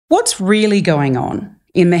What's really going on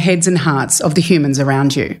in the heads and hearts of the humans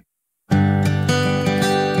around you?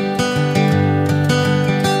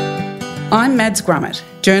 I'm Mads Grummett,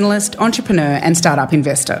 journalist, entrepreneur and startup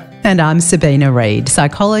investor. And I'm Sabina Reid,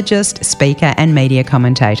 psychologist, speaker and media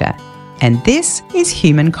commentator. And this is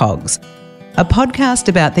Human Cogs, a podcast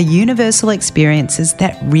about the universal experiences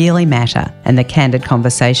that really matter and the candid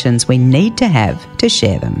conversations we need to have to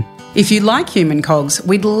share them. If you like Human Cogs,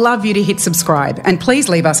 we'd love you to hit subscribe and please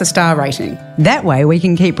leave us a star rating. That way we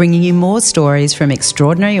can keep bringing you more stories from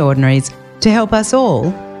extraordinary ordinaries to help us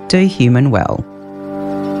all do human well.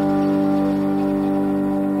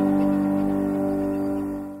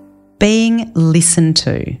 Being listened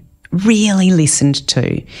to, really listened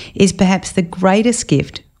to, is perhaps the greatest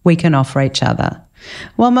gift we can offer each other.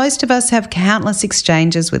 While most of us have countless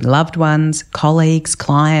exchanges with loved ones, colleagues,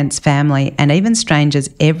 clients, family, and even strangers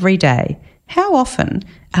every day, how often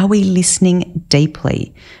are we listening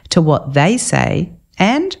deeply to what they say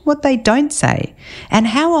and what they don't say? And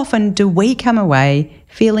how often do we come away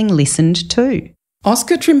feeling listened to?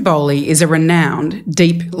 Oscar Trimboli is a renowned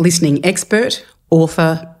deep listening expert,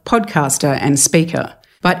 author, podcaster and speaker.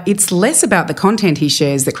 But it's less about the content he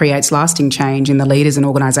shares that creates lasting change in the leaders and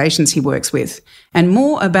organisations he works with, and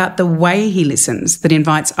more about the way he listens that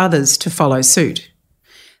invites others to follow suit.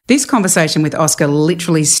 This conversation with Oscar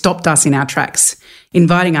literally stopped us in our tracks,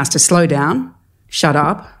 inviting us to slow down, shut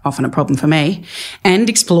up, often a problem for me, and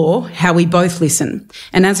explore how we both listen.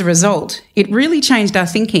 And as a result, it really changed our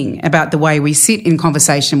thinking about the way we sit in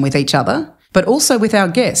conversation with each other, but also with our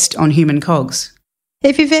guest on Human Cogs.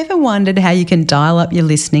 If you've ever wondered how you can dial up your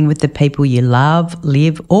listening with the people you love,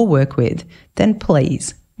 live or work with, then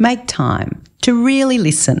please make time to really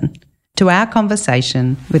listen to our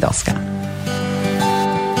conversation with Oscar.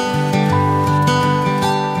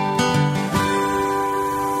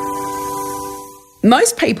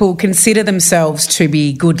 Most people consider themselves to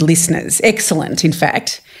be good listeners, excellent in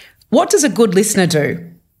fact. What does a good listener do?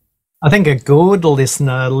 I think a good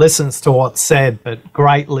listener listens to what's said, but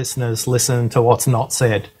great listeners listen to what's not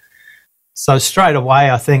said. So straight away,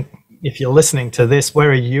 I think if you're listening to this, where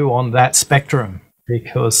are you on that spectrum?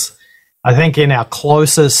 Because I think in our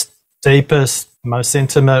closest, deepest, most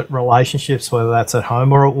intimate relationships, whether that's at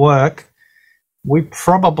home or at work, we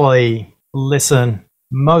probably listen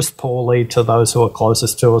most poorly to those who are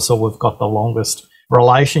closest to us or we've got the longest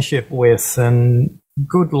relationship with. And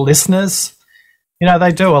good listeners, you know,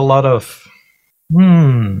 they do a lot of,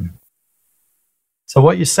 So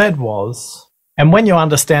what you said was, and when you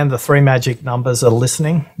understand the three magic numbers of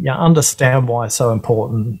listening, you understand why it's so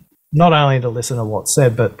important, not only to listen to what's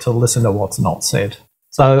said, but to listen to what's not said.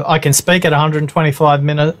 So I can speak at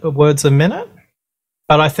 125 words a minute,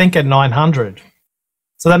 but I think at 900.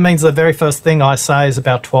 So that means the very first thing I say is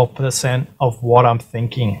about 12% of what I'm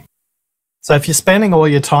thinking. So if you're spending all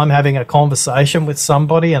your time having a conversation with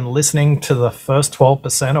somebody and listening to the first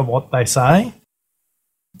 12% of what they say,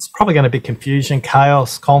 it's probably going to be confusion,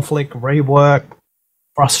 chaos, conflict, rework,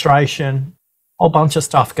 frustration, a whole bunch of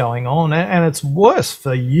stuff going on. And it's worse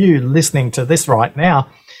for you listening to this right now.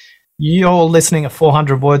 You're listening at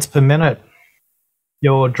 400 words per minute.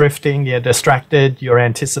 You're drifting, you're distracted, you're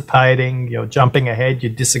anticipating, you're jumping ahead,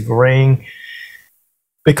 you're disagreeing.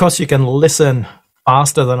 Because you can listen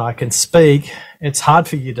faster than I can speak, it's hard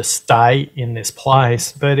for you to stay in this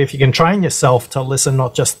place. But if you can train yourself to listen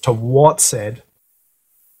not just to what's said,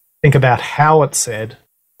 think about how it's said,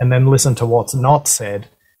 and then listen to what's not said,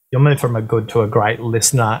 you'll move from a good to a great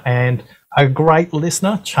listener. And a great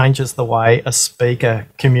listener changes the way a speaker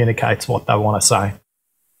communicates what they want to say.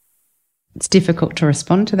 It's difficult to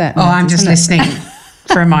respond to that. Oh, I'm just listening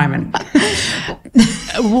for a moment.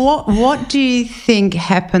 What do you think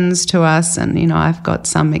happens to us, and you know, I've got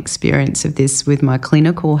some experience of this with my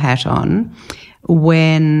clinical hat on,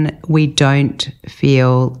 when we don't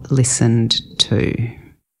feel listened to?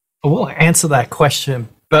 We'll answer that question,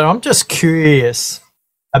 but I'm just curious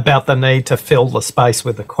about the need to fill the space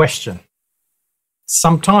with a question.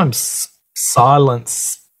 Sometimes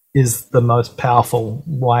silence is the most powerful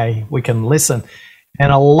way we can listen.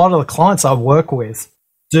 And a lot of the clients I work with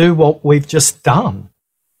do what we've just done.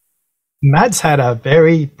 Mads had a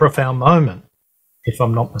very profound moment, if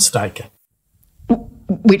I'm not mistaken.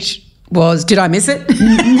 Which was, did I miss it?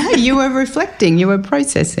 No, you were reflecting, you were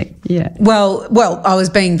processing. Yeah. Well, I was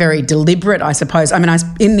being very deliberate, I suppose. I mean,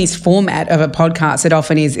 in this format of a podcast, it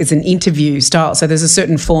often is, it's an interview style. So there's a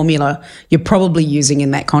certain formula you're probably using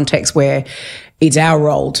in that context where it's our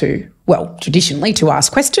role to well, traditionally to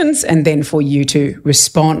ask questions and then for you to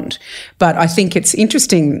respond. But I think it's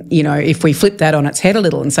interesting, if we flip that on its head a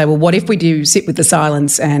little and say, well, what if we do sit with the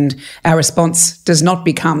silence and our response does not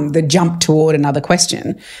become the jump toward another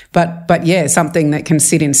question, but yeah, something that can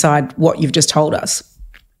sit inside what you've just told us.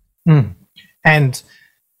 And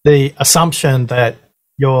the assumption that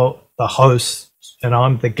you're the host and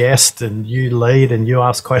I'm the guest and you lead and you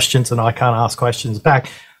ask questions and I can't ask questions back.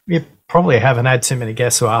 You probably haven't had too many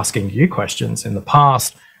guests who are asking you questions in the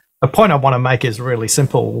past. The point I want to make is really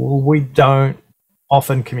simple. We don't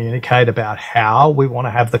often communicate about how we want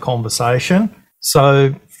to have the conversation.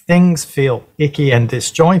 So things feel icky and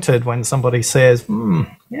disjointed when somebody says, can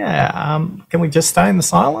we just stay in the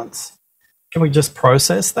silence? Can we just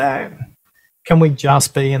process that? Can we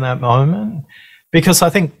just be in that moment? Because I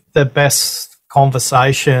think the best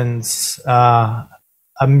conversations are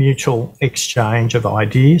a mutual exchange of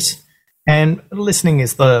ideas, and listening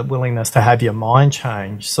is the willingness to have your mind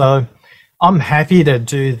change. So I'm happy to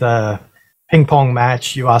do the ping pong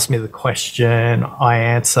match. You ask me the question, I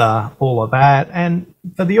answer, all of that. And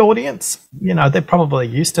for the audience, they're probably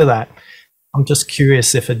used to that. I'm just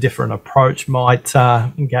curious if a different approach might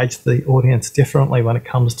engage the audience differently when it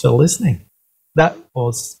comes to listening. That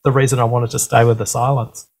was the reason I wanted to stay with the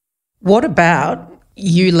silence. What about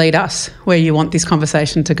you lead us where you want this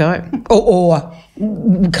conversation to go? Or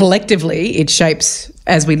collectively it shapes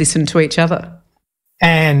as we listen to each other.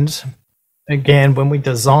 And again, when we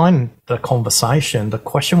design the conversation, the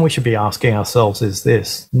question we should be asking ourselves is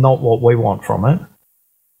this, not what we want from it.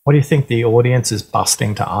 What do you think the audience is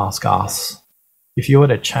busting to ask us? If you were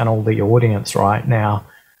to channel the audience right now,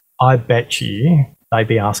 I bet you they'd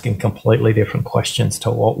be asking completely different questions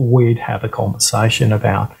to what we'd have a conversation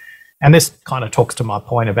about. And this kind of talks to my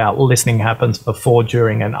point about listening happens before,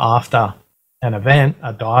 during, and after an event,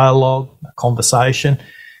 a dialogue, a conversation.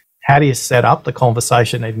 How do you set up the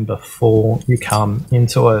conversation even before you come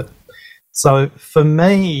into it? So for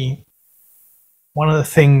me, one of the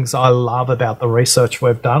things I love about the research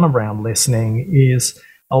we've done around listening is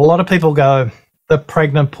a lot of people go, the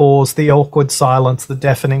pregnant pause, the awkward silence, the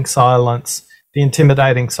deafening silence, the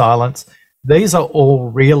intimidating silence. These are all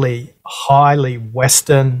really highly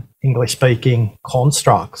Western English-speaking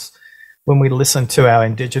constructs. When we listen to our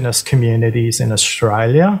Indigenous communities in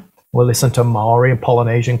Australia, we listen to Maori and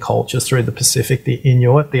Polynesian cultures through the Pacific, the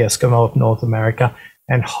Inuit, the Eskimo of North America,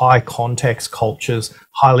 and high context cultures,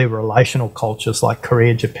 highly relational cultures like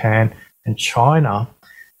Korea, Japan, and China.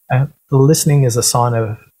 The listening is a sign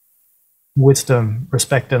of wisdom,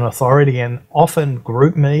 respect, and authority. And often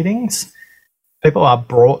group meetings, people are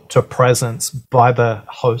brought to presence by the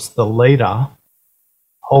host, the leader,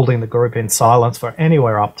 holding the group in silence for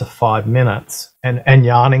anywhere up to 5 minutes. And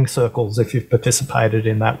yarning circles, if you've participated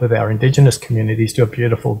in that with our Indigenous communities, do a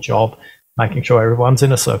beautiful job making sure everyone's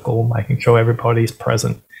in a circle, making sure everybody's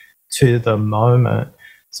present to the moment.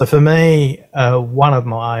 So for me, one of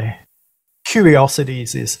my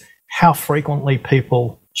curiosities is how frequently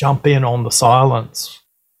people jump in on the silence,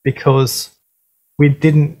 because we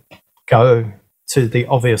didn't go to the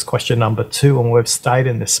obvious question number 2 and we've stayed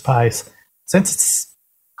in this space. Since it's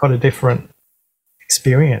got a different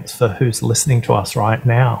experience for who's listening to us right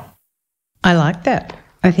now. I like that.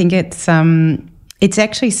 I think it's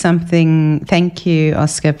actually something. Thank you,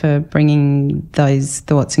 Oscar, for bringing those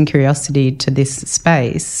thoughts and curiosity to this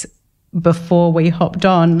space. Before we hopped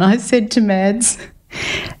on, I said to Mads,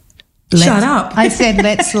 shut up. I said,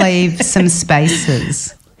 let's leave some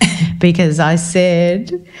spaces, because I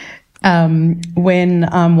said, when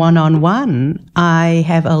I'm one-on-one, I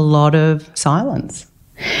have a lot of silence.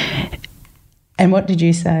 And what did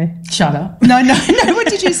you say? Shut up. No. What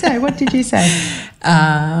did you say?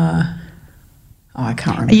 I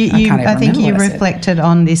can't remember. I think you reflected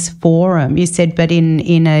on this forum. You said, but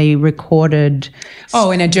in a recorded...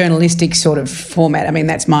 Oh, in a journalistic sort of format. I mean,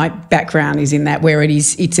 that's my background, is in that, where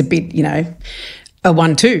it's a bit, a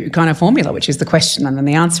 1-2 kind of formula, which is the question and then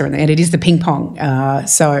the answer, and it is the ping pong.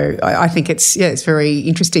 So I think it's very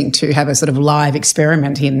interesting to have a sort of live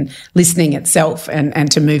experiment in listening itself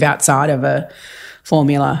and to move outside of a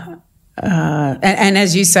formula. And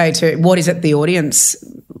as you say, to what is it the audience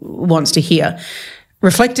wants to hear?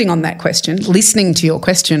 Reflecting on that question, listening to your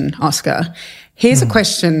question, Oscar, here's a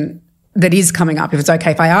question that is coming up, if it's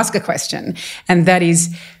okay if I ask a question, and that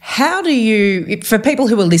is, how do you, for people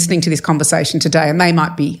who are listening to this conversation today, and they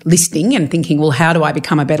might be listening and thinking, well, how do I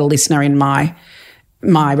become a better listener in my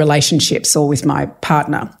relationships or with my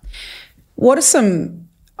partner? What are some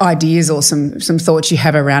ideas or some thoughts you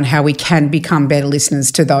have around how we can become better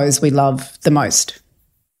listeners to those we love the most?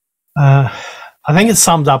 I think it's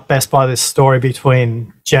summed up best by this story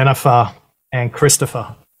between Jennifer and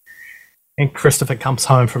Christopher. And Christopher comes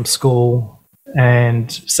home from school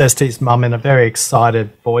and says to his mum in a very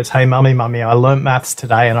excited voice, "Hey, mummy, I learnt maths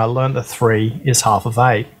today and I learnt that 3 is half of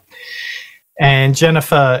 8. And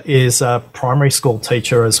Jennifer is a primary school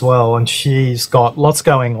teacher as well, and she's got lots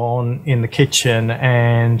going on in the kitchen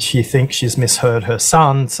and she thinks she's misheard her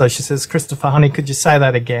son. So she says, "Christopher, honey, could you say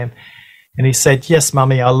that again?" And he said, "Yes,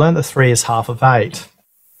 mummy, I learnt that 3 is half of 8.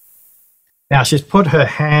 Now, she's put her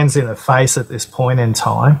hands in her face at this point in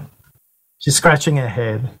time. She's scratching her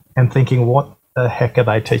head and thinking, what the heck are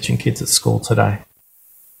they teaching kids at school today?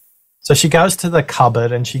 So she goes to the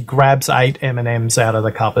cupboard and she grabs 8 M&Ms out of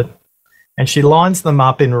the cupboard and she lines them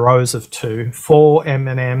up in rows of 2, 4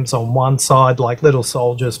 M&Ms on one side like little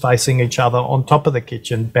soldiers facing each other on top of the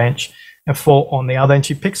kitchen bench and 4 on the other. And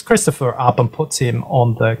she picks Christopher up and puts him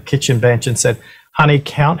on the kitchen bench and said, "Honey,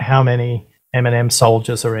 count how many M&M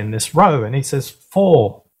soldiers are in this row." And he says,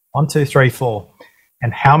 4. 1, 2, 3, 4.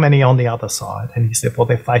 "And how many on the other side?" And he said, "Well,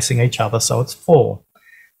 they're facing each other, so it's 4.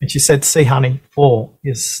 And she said, "See, honey, 4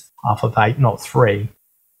 is half of 8, not 3.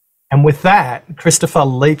 And with that, Christopher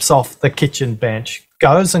leaps off the kitchen bench,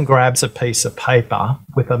 goes and grabs a piece of paper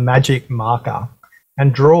with a magic marker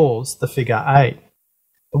and draws the figure 8.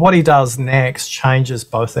 But what he does next changes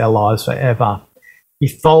both their lives forever. He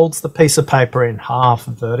folds the piece of paper in half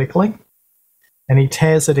vertically and he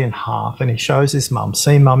tears it in half and he shows his mum,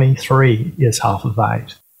 "See, mummy, 3 is half of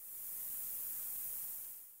 8.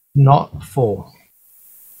 Not 4.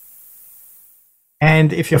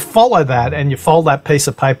 And if you follow that and you fold that piece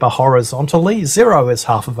of paper horizontally, 0 is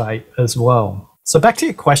half of 8 as well. So back to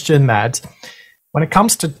your question, Mads. When it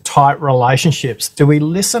comes to tight relationships, do we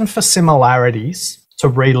listen for similarities to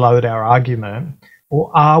reload our argument,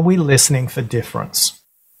 or are we listening for difference?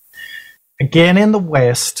 Again, in the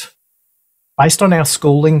West, based on our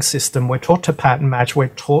schooling system, we're taught to pattern match. We're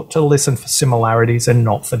taught to listen for similarities and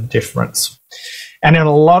not for difference. And in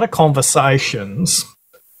a lot of conversations,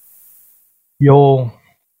 your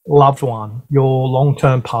loved one, your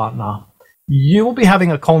long-term partner, you will be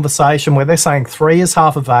having a conversation where they're saying 3 is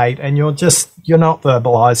half of 8 and you're not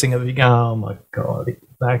verbalizing it. You go, "Oh my God,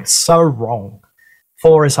 that's so wrong.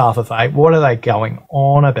 4 is half of 8. What are they going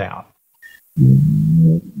on about?"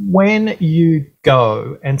 When you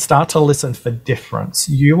go and start to listen for difference,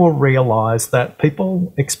 you will realize that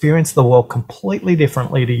people experience the world completely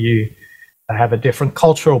differently to you. They have a different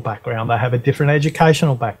cultural background. They have a different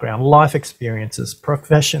educational background, life experiences,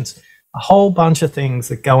 professions, a whole bunch of things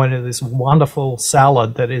that go into this wonderful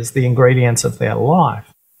salad that is the ingredients of their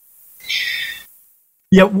life.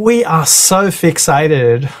 Yet we are so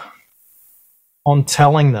fixated on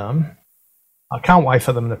telling them, I can't wait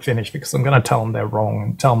for them to finish because I'm going to tell them they're wrong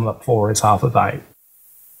and tell them that 4 is half of 8.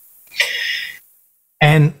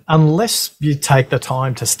 And unless you take the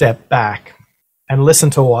time to step back and listen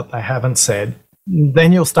to what they haven't said,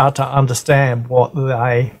 then you'll start to understand what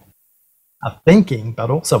they are thinking, but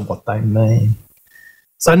also what they mean.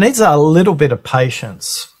 So it needs a little bit of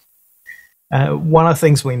patience. One of the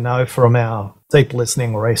things we know from our deep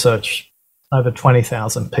listening research, over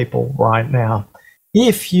 20,000 people right now,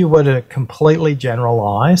 if you were to completely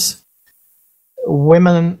generalize,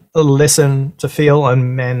 women listen to feel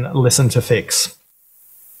and men listen to fix.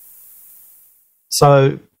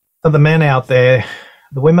 So for the men out there,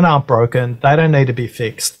 the women aren't broken. They don't need to be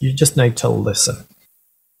fixed. You just need to listen.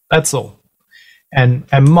 That's all. And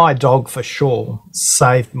my dog for sure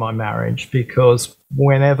saved my marriage, because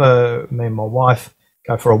whenever me and my wife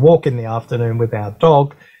go for a walk in the afternoon with our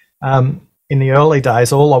dog, in the early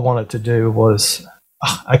days, all I wanted to do was,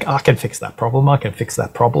 I can fix that problem. I can fix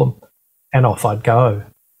that problem. And off I'd go.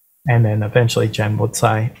 And then eventually Jen would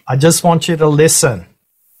say, "I just want you to listen."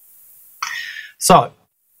 So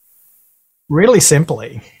really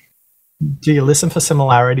simply, do you listen for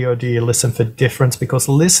similarity or do you listen for difference? Because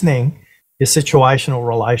listening is situational,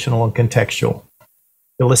 relational, and contextual.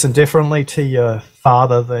 You'll listen differently to your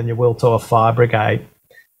father than you will to a fire brigade.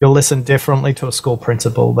 You'll listen differently to a school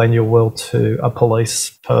principal than you will to a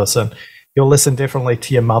police person. You'll listen differently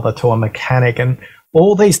to your mother, to a mechanic, and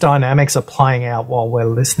all these dynamics are playing out while we're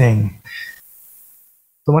listening.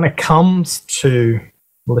 So when it comes to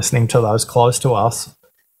listening to those close to us,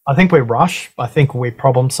 I think we rush. I think we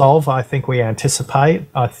problem solve. I think we anticipate.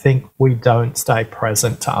 I think we don't stay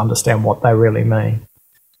present to understand what they really mean.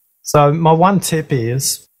 So my one tip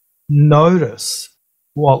is notice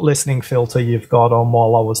what listening filter you've got on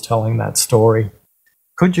while I was telling that story.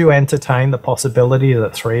 Could you entertain the possibility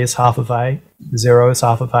that 3 is half of 8, 0 is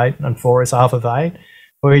half of 8, and 4 is half of 8?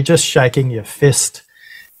 Or are you just shaking your fist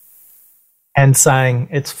and saying,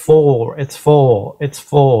 it's 4, it's 4, it's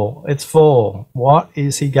 4, it's 4. What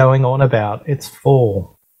is he going on about? It's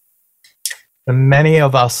 4. For many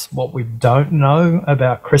of us, what we don't know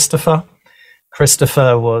about Christopher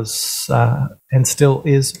was and still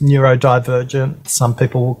is neurodivergent. Some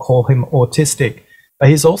people will call him autistic. But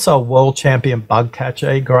he's also a world champion bug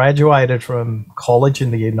catcher. He graduated from college in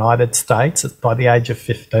the United States by the age of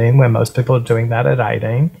 15, where most people are doing that at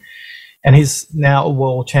 18. And he's now a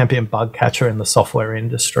world champion bug catcher in the software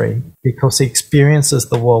industry because he experiences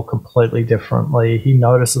the world completely differently. He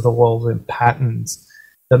notices the world in patterns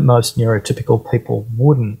that most neurotypical people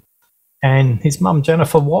wouldn't. And his mum,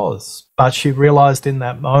 Jennifer, was. But she realised in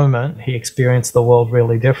that moment he experienced the world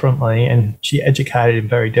really differently, and she educated him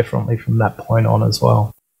very differently from that point on as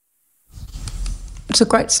well. It's a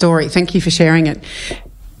great story. Thank you for sharing it.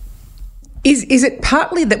 Is it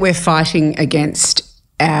partly that we're fighting against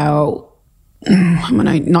our, I'm going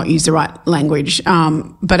to not use the right language,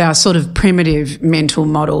 but our sort of primitive mental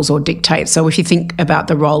models or dictates? So if you think about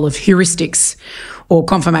the role of heuristics or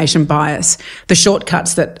confirmation bias, the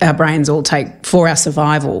shortcuts that our brains all take for our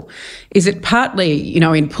survival, is it partly,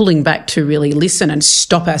 in pulling back to really listen and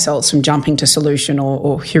stop ourselves from jumping to solution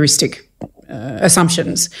or heuristic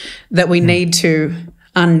assumptions that we need to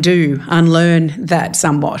unlearn that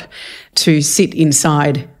somewhat to sit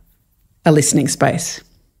inside a listening space?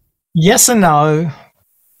 Yes and no.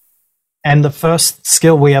 And the first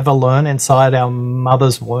skill we ever learn inside our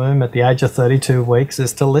mother's womb at the age of 32 weeks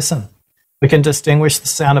is to listen. We can distinguish the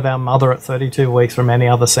sound of our mother at 32 weeks from any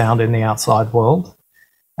other sound in the outside world.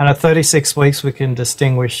 And at 36 weeks, we can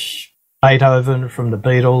distinguish Beethoven from the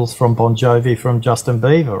Beatles, from Bon Jovi, from Justin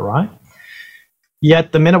Bieber, right?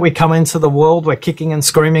 Yet the minute we come into the world, we're kicking and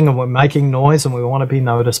screaming and we're making noise and we want to be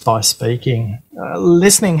noticed by speaking.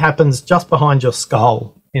 Listening happens just behind your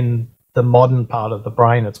skull in the modern part of the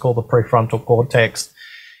brain. It's called the prefrontal cortex.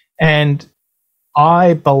 And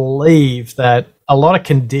I believe that a lot of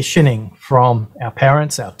conditioning from our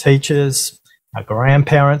parents, our teachers, our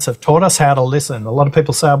grandparents have taught us how to listen. A lot of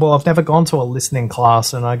people say, well, I've never gone to a listening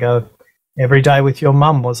class. And I go, every day with your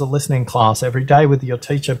mum was a listening class, every day with your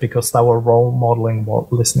teacher, because they were role modeling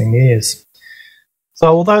what listening is. So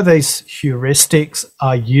although these heuristics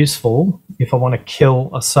are useful, if I want to kill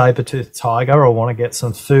a saber-toothed tiger or want to get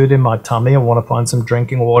some food in my tummy or want to find some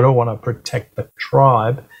drinking water or want to protect the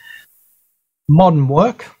tribe, modern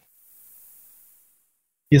work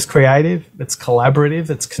is creative, it's collaborative,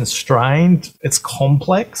 it's constrained, it's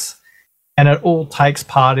complex, and it all takes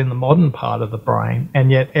part in the modern part of the brain. And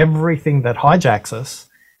yet everything that hijacks us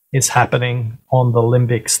is happening on the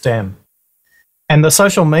limbic stem. And the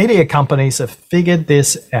social media companies have figured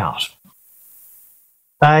this out.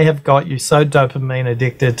 They have got you so dopamine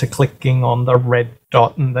addicted to clicking on the red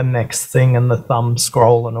dot and the next thing and the thumb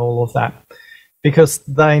scroll and all of that, because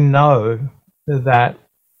they know that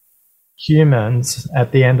humans,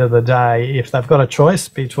 at the end of the day, if they've got a choice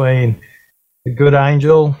between the good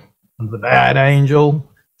angel and the bad angel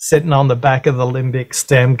sitting on the back of the limbic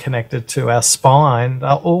stem connected to our spine,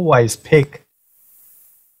 they'll always pick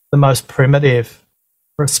the most primitive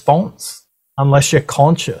response, unless you're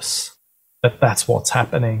conscious that that's what's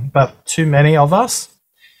happening. But too many of us,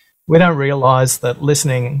 we don't realize that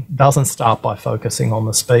listening doesn't start by focusing on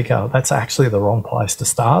the speaker. That's actually the wrong place to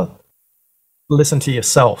start. Listen to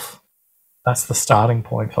yourself. That's the starting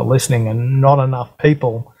point for listening, and not enough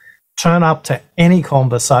people turn up to any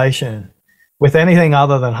conversation with anything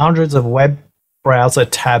other than hundreds of web browser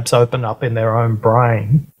tabs open up in their own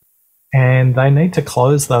brain, and they need to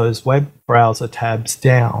close those web browser tabs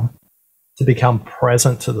down to become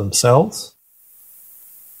present to themselves,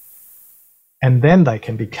 and then they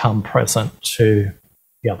can become present to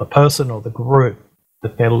the other person or the group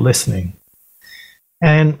that they're listening.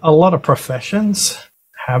 And a lot of professions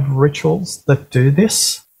have rituals that do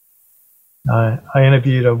this. I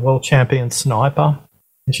interviewed a world champion sniper,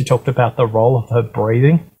 and she talked about the role of her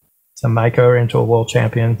breathing to make her into a world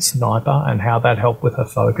champion sniper and how that helped with her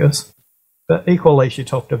focus. But equally, she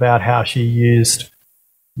talked about how she used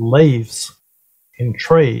leaves in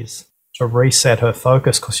trees to reset her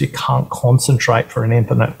focus, because you can't concentrate for an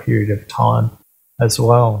infinite period of time as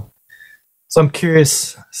well. So I'm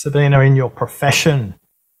curious, Sabina, in your profession,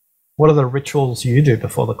 what are the rituals you do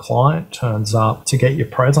before the client turns up to get you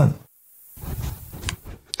present?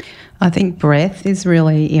 I think breath is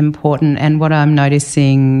really important, and what I'm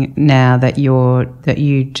noticing now that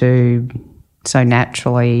you do so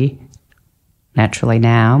naturally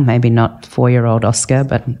now, maybe not 4-year-old Oscar,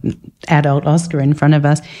 but adult Oscar in front of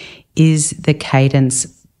us, is the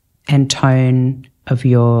cadence and tone of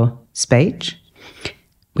your speech.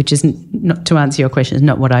 which is not, to answer your question, is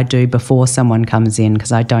not what I do before someone comes in,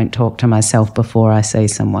 because I don't talk to myself before I see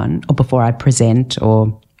someone or before I present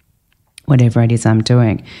or whatever it is I'm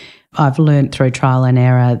doing. I've learned through trial and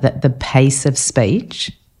error that the pace of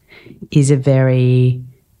speech is a very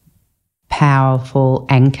powerful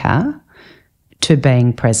anchor to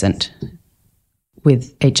being present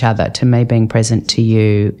with each other, to me being present to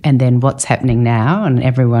you. And then what's happening now, and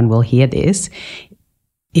everyone will hear this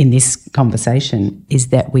in this conversation, is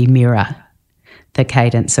that we mirror the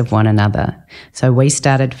cadence of one another. So we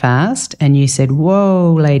started fast and you said,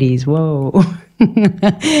 whoa, ladies, whoa,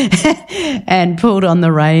 and pulled on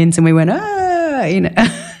the reins and we went,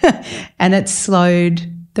 and it slowed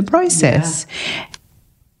the process. Yeah.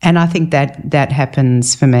 And I think that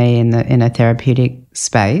happens for me in a therapeutic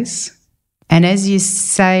space. And as you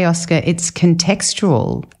say, Oscar, it's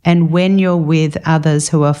contextual. And when you're with others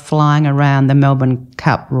who are flying around the Melbourne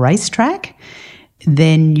Cup racetrack,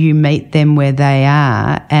 then you meet them where they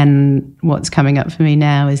are. And what's coming up for me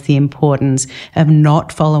now is the importance of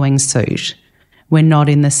not following suit. We're not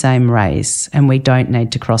in the same race and we don't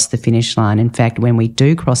need to cross the finish line. In fact, when we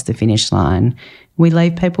do cross the finish line, we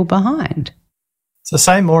leave people behind. So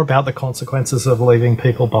say more about the consequences of leaving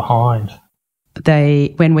people behind.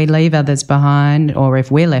 When we leave others behind, or if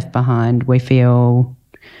we're left behind, we feel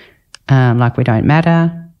like we don't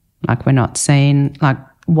matter, like we're not seen, like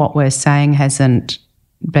what we're saying hasn't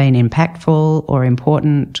been impactful or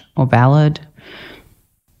important or valid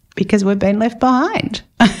because we've been left behind.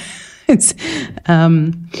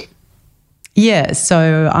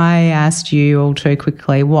 So I asked you all too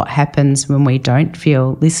quickly, what happens when we don't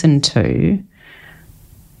feel listened to?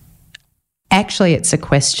 Actually, it's a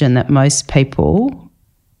question that most people,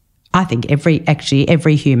 I think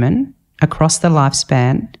every human across the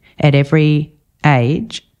lifespan at every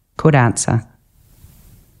age could answer.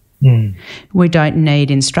 Mm. We don't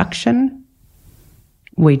need instruction.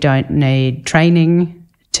 We don't need training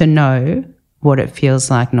to know what it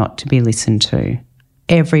feels like not to be listened to.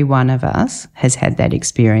 Every one of us has had that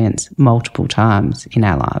experience multiple times in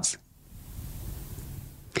our lives.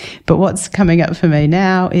 But what's coming up for me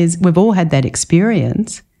now is we've all had that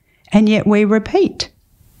experience and yet we repeat.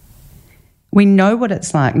 We know what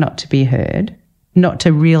it's like not to be heard, not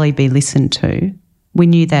to really be listened to. We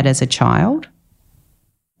knew that as a child.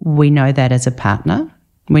 We know that as a partner.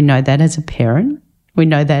 We know that as a parent. We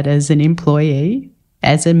know that as an employee,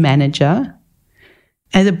 as a manager,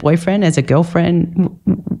 as a boyfriend, as a girlfriend.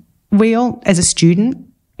 We all, as a student,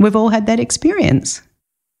 we've all had that experience.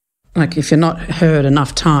 Like if you're not heard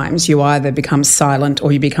enough times, you either become silent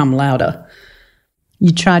or you become louder.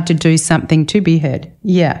 You tried to do something to be heard.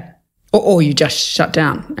 Yeah. Or you just shut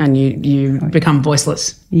down and you become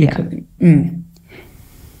voiceless. Yeah.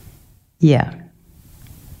 Yeah.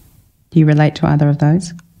 Do you relate to either of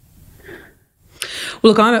those?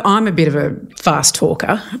 Well, look, I'm a bit of a fast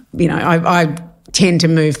talker. You know, I tend to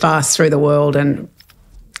move fast through the world and,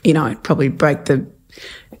 you know, probably break the,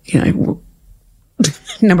 you know,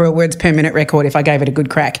 number of words per minute record if I gave it a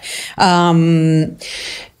good crack. But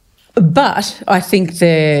I think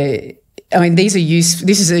this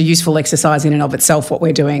is a useful exercise in and of itself, what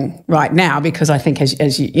we're doing right now, because I think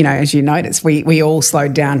as you notice, we all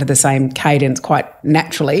slowed down to the same cadence quite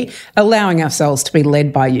naturally, allowing ourselves to be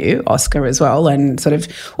led by you, Oscar, as well, and sort of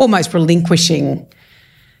almost relinquishing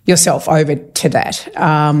yourself over to that.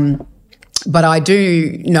 But I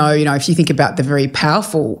do know, you know, if you think about the very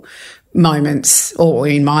powerful moments, or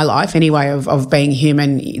in my life anyway, of being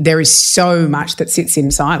human, there is so much that sits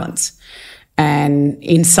in silence. And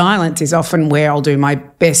in silence is often where I'll do my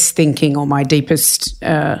best thinking or my deepest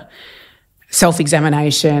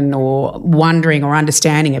self-examination or wondering or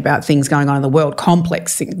understanding about things going on in the world,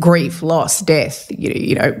 complex grief, loss, death,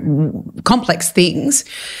 you know, complex things.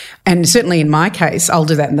 And certainly in my case, I'll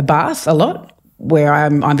do that in the bath a lot, where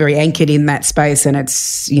I'm very anchored in that space and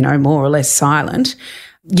it's, you know, more or less silent.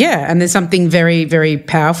 Yeah, and there's something very, very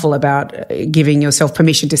powerful about giving yourself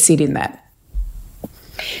permission to sit in that.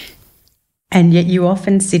 And yet you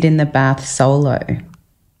often sit in the bath solo,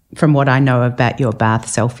 from what I know about your bath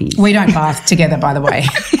selfies. We don't bath together, by the way.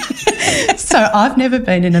 So I've never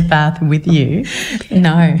been in a bath with you.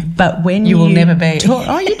 No. But when you will never be.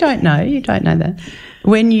 You don't know that.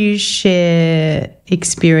 When you share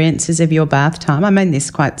experiences of your bath time, I mean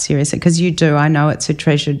this quite seriously, because you do, I know it's a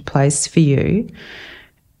treasured place for you.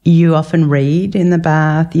 You often read in the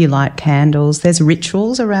bath, you light candles, there's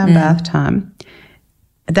rituals around bath time.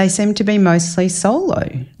 They seem to be mostly solo.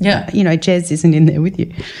 Yeah. You know, Jez isn't in there with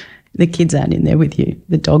you. The kids aren't in there with you.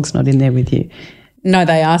 The dog's not in there with you. No,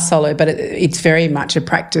 they are solo, but it's very much a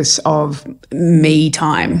practice of me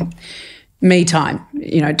time. me time,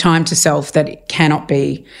 time to self that cannot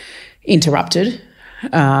be interrupted.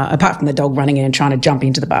 Apart from the dog running in and trying to jump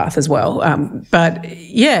into the bath as well. But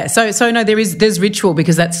yeah, so no, there's ritual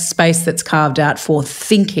because that's space that's carved out for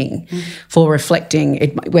thinking, for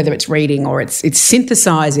reflecting, whether it's reading or it's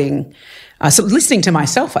synthesizing. So listening to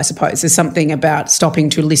myself, I suppose, is something about stopping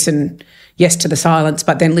to listen, yes, to the silence,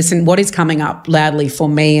 but then listen what is coming up loudly for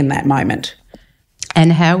me in that moment.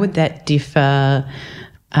 And how would that differ?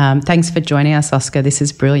 Thanks for joining us, Oscar. This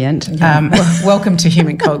is brilliant. Welcome to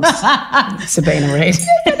Human Cogs, Sabina Reid.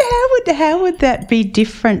 How would that be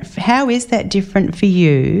different? How is that different for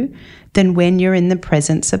you than when you're in the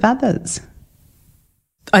presence of others?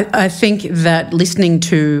 I think that listening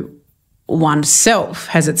to oneself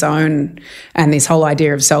has its own, and this whole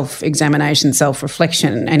idea of self-examination,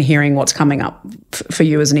 self-reflection, and hearing what's coming up for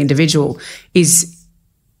you as an individual is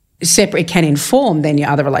separate. It can inform then your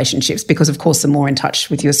other relationships because, of course, the more in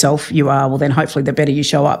touch with yourself you are, well, then hopefully the better you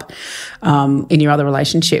show up in your other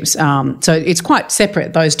relationships. So it's quite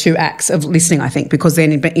separate, those two acts of listening, I think, because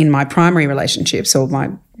then in my primary relationships or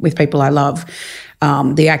with people I love,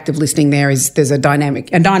 the act of listening there's a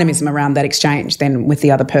dynamism around that exchange then with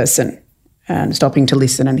the other person and stopping to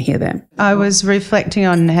listen and hear them. I was reflecting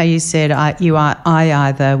on how you said I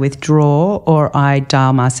either withdraw or I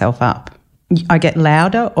dial myself up. I get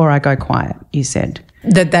louder or I go quiet, you said.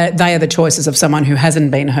 That they are the choices of someone who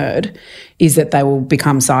hasn't been heard, is that they will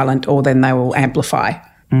become silent or then they will amplify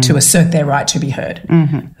to assert their right to be heard.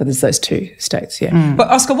 Mm-hmm. So there's those two states, yeah. But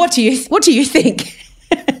Oscar, what do you think?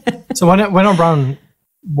 So when I run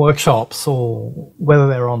workshops or whether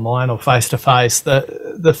they're online or face-to-face,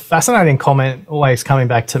 the fascinating comment always coming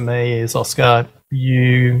back to me is, Oscar,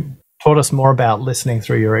 you taught us more about listening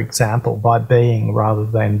through your example by being rather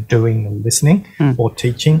than doing listening or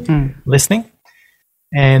teaching listening.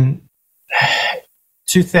 And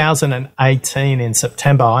 2018 in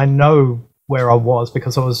September, I know where I was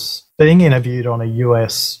because I was being interviewed on a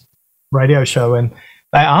US radio show and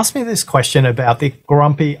they asked me this question about the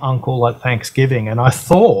grumpy uncle at Thanksgiving, and I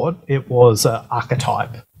thought it was an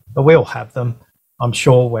archetype, but we all have them, I'm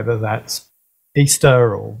sure, whether that's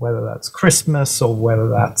Easter or whether that's Christmas or whether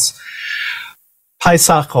that's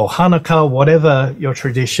Pesach or Hanukkah, whatever your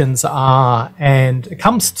traditions are. And it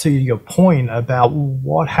comes to your point about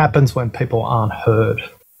what happens when people aren't heard.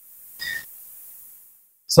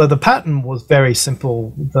 So the pattern was very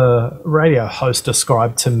simple. The radio host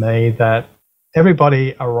described to me that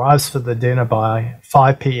everybody arrives for the dinner by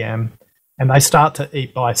 5 p.m. and they start to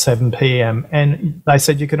eat by 7 p.m. And they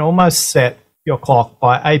said you can almost set your clock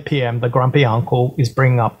by 8 p.m. The grumpy uncle is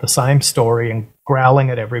bringing up the same story and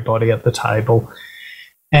growling at everybody at the table,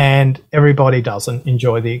 and everybody doesn't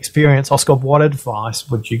enjoy the experience. Oscar, what advice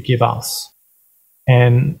would you give us?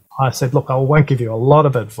 And I said, look, I won't give you a lot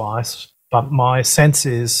of advice, but my sense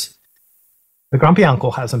is the grumpy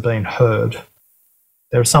uncle hasn't been heard.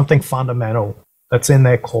 There's something fundamental that's in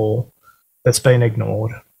their call that's been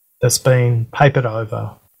ignored, that's been papered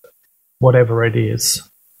over, whatever it is.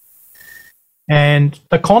 And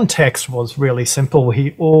the context was really simple.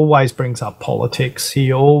 He always brings up politics.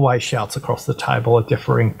 He always shouts across the table at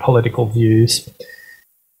differing political views.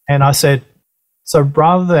 And I said, so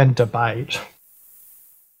rather than debate,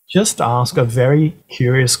 just ask a very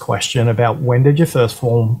curious question about when did you first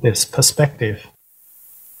form this perspective?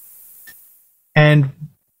 And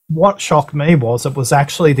what shocked me was it was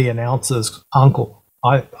actually the announcer's uncle.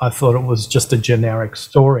 I thought it was just a generic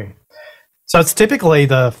story. So it's typically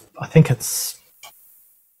I think it's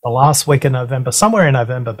the last week of November, somewhere in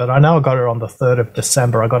November, but I know I got it on the 3rd of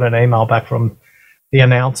December. I got an email back from the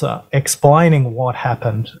announcer explaining what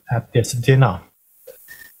happened at this dinner.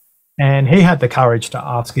 And he had the courage to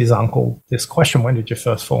ask his uncle this question, when did you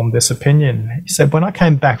first form this opinion? He said, when I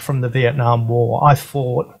came back from the Vietnam War, I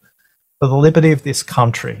fought for the liberty of this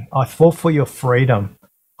country. I fought for your freedom.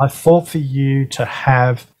 I fought for you to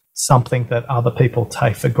have something that other people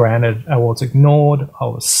take for granted. I was ignored, I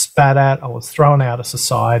was spat at, I was thrown out of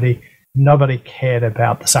society. Nobody cared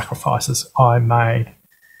about the sacrifices I made.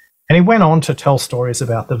 And he went on to tell stories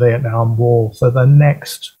about the Vietnam War for the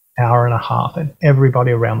next hour and a half, and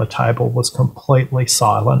everybody around the table was completely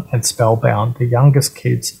silent and spellbound, the youngest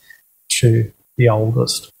kids to the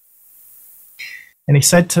oldest. And he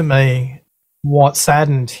said to me, what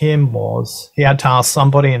saddened him was he had to ask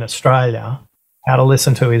somebody in Australia how to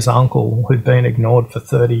listen to his uncle who'd been ignored for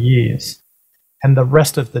 30 years. And the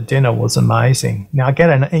rest of the dinner was amazing. Now, I get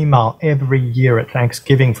an email every year at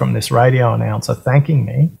Thanksgiving from this radio announcer thanking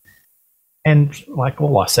me. And like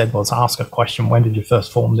all I said was ask a question, when did you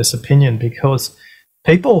first form this opinion? Because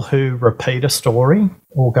people who repeat a story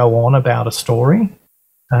or go on about a story,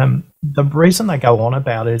 the reason they go on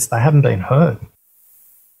about it is they haven't been heard.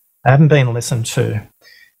 They haven't been listened to.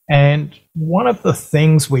 And one of the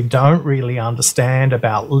things we don't really understand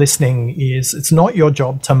about listening is it's not your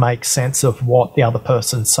job to make sense of what the other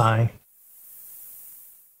person's saying.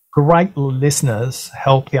 Great listeners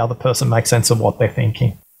help the other person make sense of what they're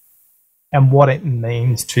thinking and what it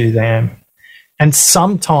means to them. And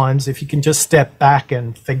sometimes if you can just step back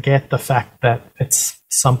and forget the fact that it's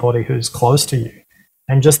somebody who's close to you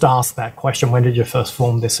and just ask that question, when did you first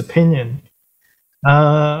form this opinion?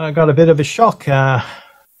 I got a bit of a shock. I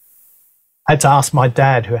had to ask my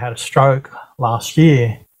dad, who had a stroke last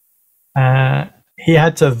year. He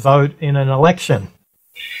had to vote in an election,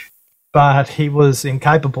 but he was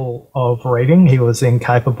incapable of reading. He was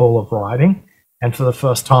incapable of writing. And for the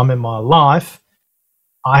first time in my life,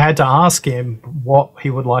 I had to ask him what he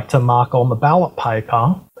would like to mark on the ballot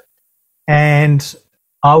paper. And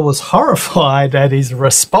I was horrified at his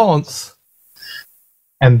response.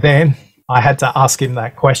 And then I had to ask him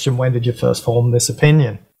that question, when did you first form this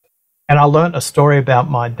opinion? And I learnt a story about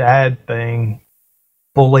my dad being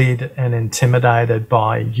bullied and intimidated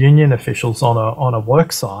by union officials on a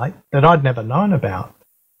work site that I'd never known about.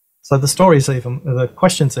 So the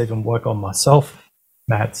questions even work on myself,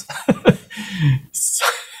 Mads.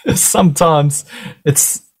 Sometimes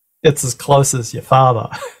it's as close as your father.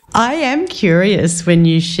 I am curious when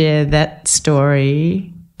you share that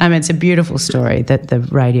story. I mean, it's a beautiful story, that the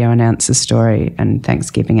radio announcer story and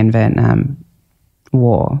Thanksgiving and Vietnam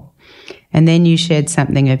War. And then you shared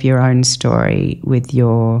something of your own story with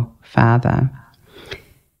your father.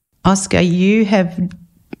 Oscar, you have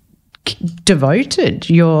devoted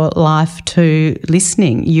your life to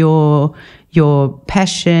listening. Your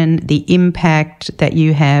passion, the impact that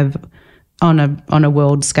you have on a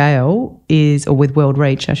world scale or with world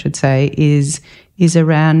reach, I should say, is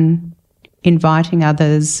around inviting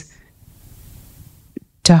others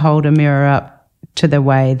to hold a mirror up to the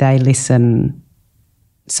way they listen,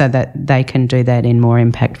 so that they can do that in more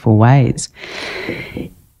impactful ways.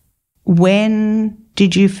 When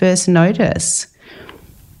did you first notice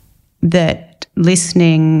that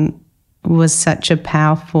listening was such a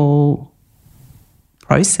powerful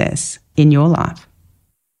process in your life?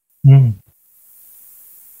 I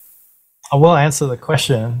will answer the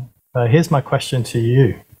question, but here's my question to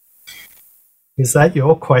you. Is that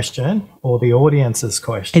your question or the audience's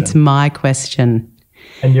question? It's my question.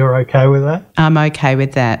 And you're okay with that? I'm okay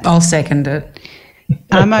with that. I'll second it.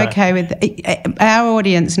 I'm okay with our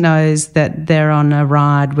audience knows that they're on a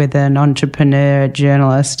ride with an entrepreneur,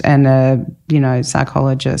 journalist, and a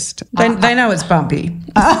psychologist. They know it's bumpy.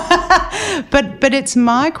 But it's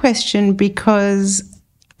my question because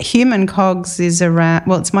Human Cogs is around.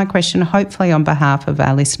 Well, it's my question, hopefully on behalf of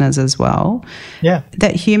our listeners as well. Yeah.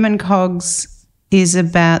 That Human Cogs is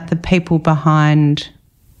about the people behind.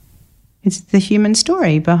 It's the human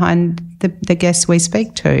story behind the guests we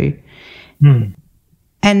speak to.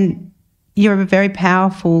 And you're a very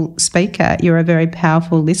powerful speaker. You're a very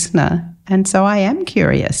powerful listener. And so I am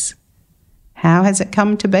curious, how has it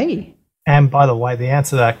come to be? And by the way, the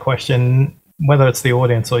answer to that question, whether it's the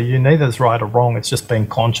audience or you, neither is right or wrong. It's just being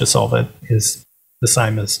conscious of it is the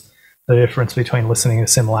same as the difference between listening and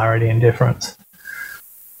similarity and difference.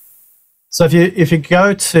 So if you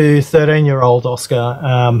go to 13-year-old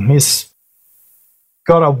Oscar, he's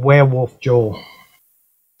got a werewolf jaw.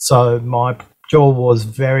 So my jaw was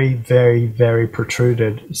very, very, very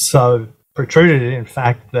protruded. So protruded, in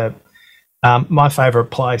fact, that my favourite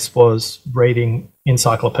place was reading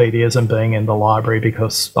encyclopedias and being in the library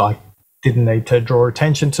because I didn't need to draw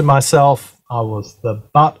attention to myself. I was the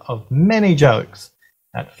butt of many jokes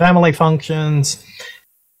at family functions,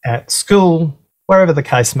 at school, wherever the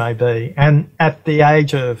case may be. And at the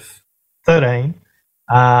age of 13,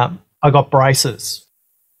 I got braces.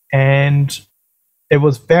 And it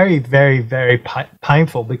was very, very, very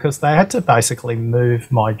painful because they had to basically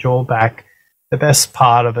move my jaw back the best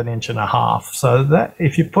part of 1.5 inches. So that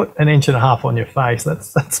if you put 1.5 inches on your face,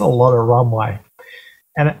 that's a lot of runway.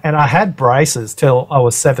 And I had braces till I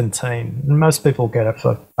was 17. And most people get it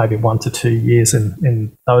for maybe 1 to 2 years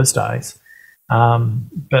in those days.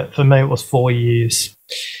 But for me, it was 4 years.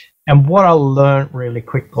 And what I learned really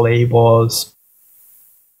quickly was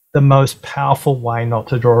the most powerful way not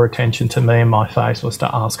to draw attention to me and my face was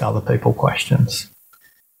to ask other people questions.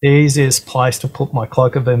 The easiest place to put my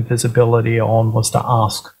cloak of invisibility on was to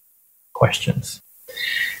ask questions.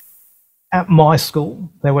 At my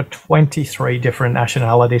school, there were 23 different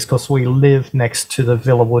nationalities because we lived next to the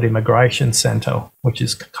Villawood Immigration Centre, which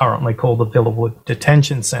is currently called the Villawood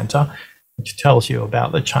Detention Centre, which tells you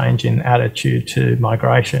about the change in attitude to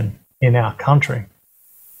migration in our country.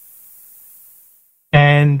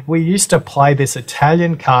 And we used to play this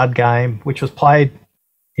Italian card game, which was played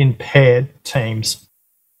in paired teams,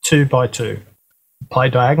 2 by 2. Play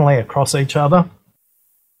diagonally across each other,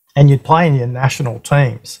 and you'd play in your national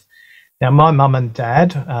teams. Now, my mum and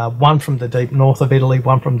dad, one from the deep north of Italy,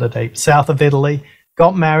 one from the deep south of Italy,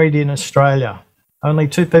 got married in Australia. Only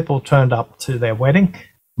 2 people turned up to their wedding.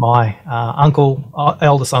 My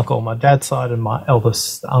eldest uncle on my dad's side, and my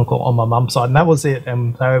eldest uncle on my mum's side, and that was it.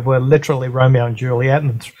 And they were literally Romeo and Juliet,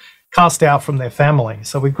 and cast out from their family.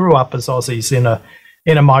 So we grew up as Aussies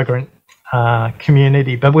in a migrant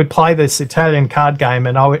community. But we'd play this Italian card game,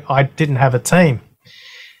 and I didn't have a team.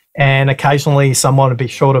 And occasionally someone would be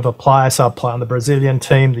short of a player, so I'd play on the Brazilian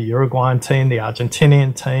team, the Uruguayan team, the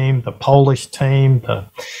Argentinian team, the Polish team,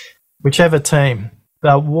 whichever team.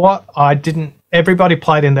 But everybody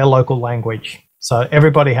played in their local language, so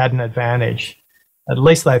everybody had an advantage. At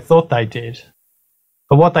least they thought they did.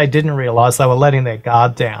 But what they didn't realise, they were letting their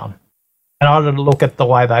guard down. And I would look at the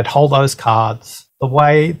way they'd hold those cards, the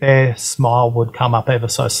way their smile would come up ever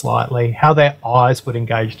so slightly, how their eyes would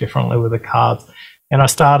engage differently with the cards. And I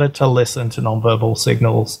started to listen to nonverbal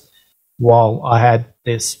signals while I had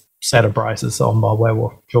this set of braces on my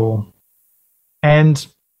werewolf jaw. And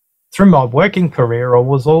through my working career, I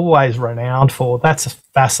was always renowned for, that's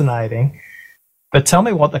fascinating, but tell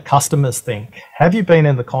me what the customers think. Have you been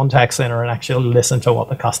in the contact centre and actually listened to what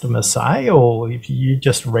the customers say, or are you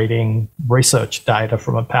just reading research data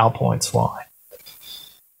from a PowerPoint slide?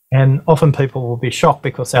 And often people will be shocked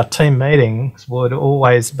because our team meetings would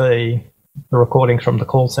always be the recordings from the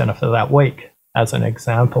call centre for that week, as an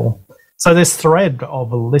example. So this thread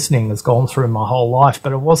of listening has gone through my whole life,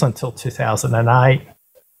 but it wasn't until 2008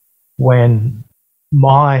 when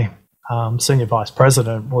my senior vice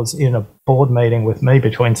president was in a board meeting with me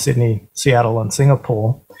between Sydney, Seattle and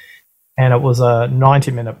Singapore, and it was a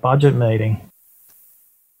 90-minute budget meeting.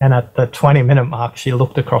 And at the 20-minute mark, she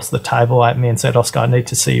looked across the table at me and said, "Oscar, I need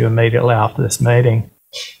to see you immediately after this meeting."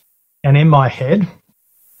 And in my head,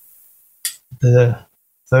 the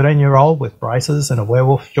 13-year-old with braces and a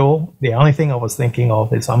werewolf jaw, the only thing I was thinking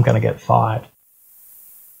of is I'm going to get fired.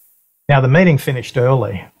 Now, the meeting finished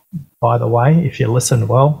early. By the way, if you listen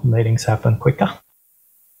well, meetings happen quicker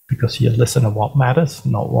because you listen to what matters,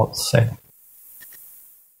 not what's said.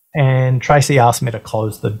 And Tracy asked me to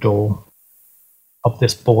close the door of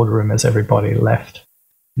this boardroom as everybody left.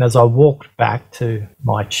 And as I walked back to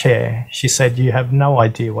my chair, she said, "You have no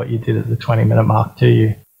idea what you did at the 20-minute mark, do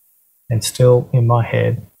you?" And still in my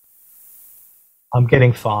head, I'm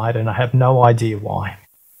getting fired and I have no idea why.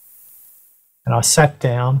 And I sat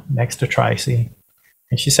down next to Tracy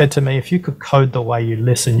and she said to me, "If you could code the way you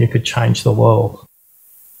listen, you could change the world."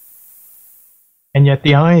 And yet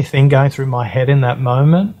the only thing going through my head in that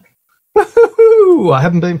moment, woohoo, I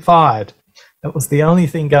haven't been fired. That was the only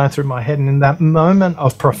thing going through my head. And in that moment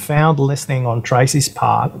of profound listening on Tracy's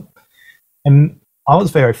part, and I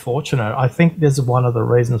was very fortunate. I think this is one of the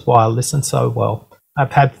reasons why I listen so well.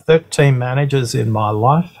 I've had 13 managers in my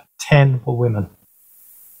life, 10 were women.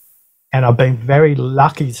 And I've been very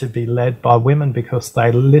lucky to be led by women because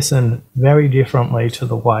they listen very differently to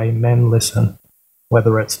the way men listen,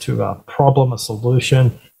 whether it's to a problem, a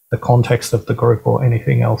solution, the context of the group or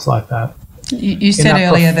anything else like that. You said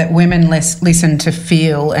earlier that women listen to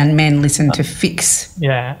feel and men listen to fix.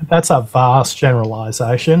 Yeah, that's a vast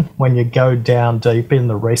generalisation. When you go down deep in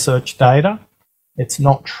the research data, it's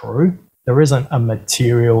not true. There isn't a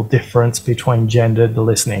material difference between gendered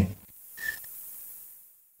listening.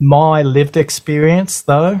 My lived experience,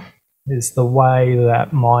 though, is the way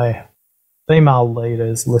that my female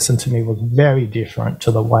leaders listen to me was very different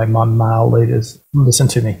to the way my male leaders listen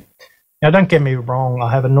to me. Now, don't get me wrong,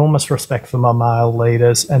 I have enormous respect for my male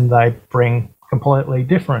leaders and they bring completely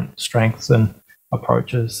different strengths and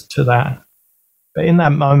approaches to that. But in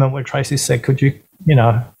that moment where Tracy said, "Could you,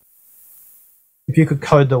 if you could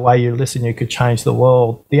code the way you listen, you could change the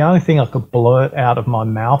world," the only thing I could blurt out of my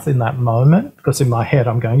mouth in that moment, because in my head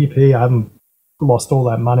I'm going, "Yippee, I haven't lost all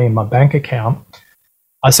that money in my bank account."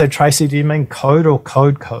 I said, "Tracy, do you mean code or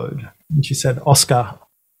code?" And she said, "Oscar,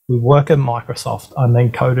 we work at Microsoft. I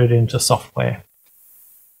mean coded into software."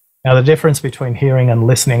 Now, the difference between hearing and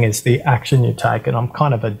listening is the action you take, and I'm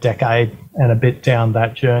kind of a decade and a bit down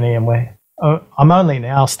that journey, and I'm only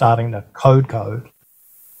now starting to code.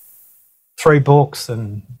 3 books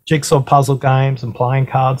and jigsaw puzzle games and playing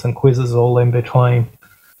cards and quizzes all in between.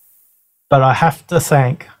 But I have to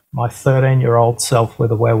thank my 13-year-old self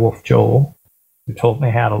with a werewolf jaw who taught me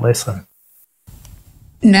how to listen.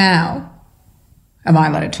 Now, am I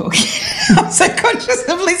allowed to talk? I'm so conscious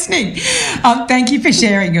of listening. Thank you for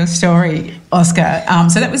sharing your story, Oscar.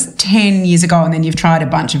 So that was 10 years ago, and then you've tried a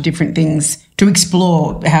bunch of different things to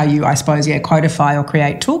explore how you, I suppose, codify or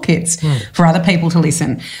create toolkits for other people to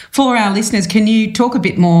listen. For our listeners, can you talk a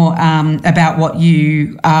bit more about what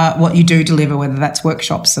you do deliver, whether that's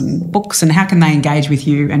workshops and books, and how can they engage with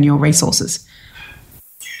you and your resources?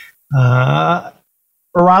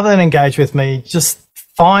 Rather than engage with me, just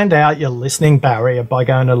find out your listening barrier by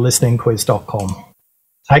going to listeningquiz.com.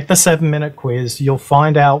 Take the 7-minute quiz. You'll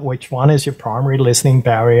find out which one is your primary listening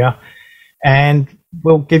barrier, and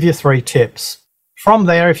we'll give you 3 tips. From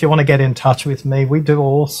there, if you want to get in touch with me, we do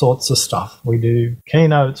all sorts of stuff. We do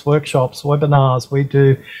keynotes, workshops, webinars. We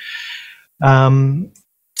do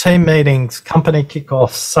team meetings, company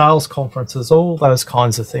kickoffs, sales conferences, all those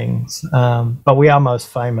kinds of things. But we are most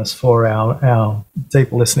famous for our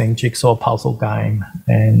deep listening jigsaw puzzle game,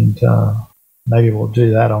 and maybe we'll do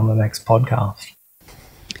that on the next podcast.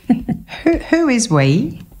 Who is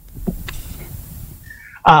we?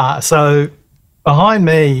 So behind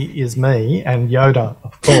me is me and Yoda,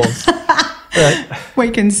 of course. We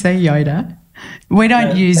can see Yoda. We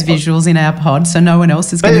don't use visuals in our pod, so no one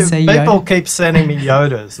else is going to see Yoda. People keep sending me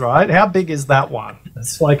Yodas, right? How big is that one?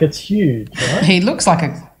 It's huge, right? He looks like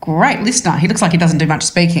a great listener. He looks like he doesn't do much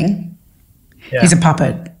speaking. Yeah. He's a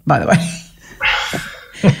puppet, by the way.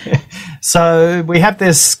 So we have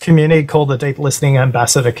this community called the Deep Listening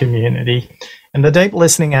Ambassador Community. And the Deep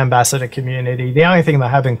Listening Ambassador Community, the only thing they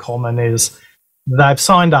have in common is they've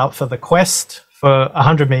signed up for the quest for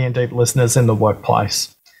 100 million deep listeners in the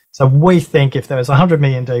workplace. So we think if there's 100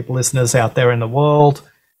 million deep listeners out there in the world,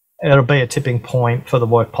 it'll be a tipping point for the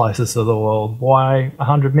workplaces of the world. Why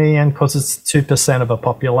 100 million? Because it's 2% of a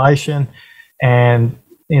population. And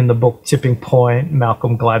in the book Tipping Point,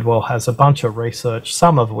 Malcolm Gladwell has a bunch of research,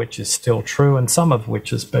 some of which is still true and some of which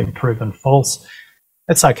has been proven false.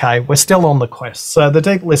 It's okay. We're still on the quest. So the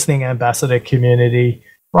Deep Listening Ambassador Community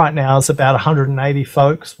right now is about 180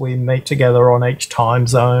 folks. We meet together on each time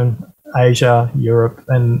zone, Asia, Europe,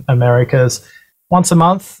 and Americas, once a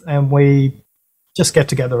month, and we just get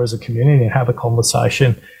together as a community and have a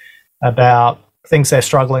conversation about things they're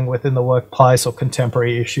struggling with in the workplace or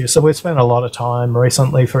contemporary issues. So we've spent a lot of time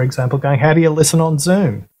recently, for example, going, how do you listen on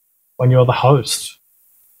Zoom when you're the host?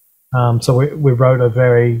 So we wrote a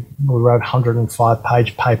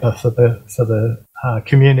 105-page paper for the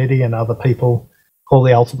community and other people called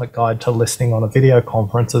The Ultimate Guide to Listening on a Video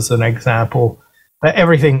Conference as an example. But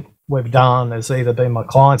everything we've done has either been my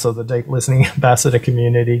clients or the Deep Listening Ambassador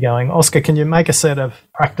Community going, Oscar, can you make a set of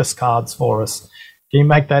practice cards for us? Can you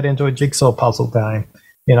make that into a jigsaw puzzle game?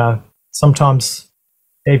 You know, sometimes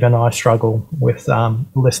even I struggle with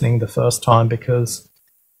listening the first time because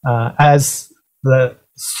as the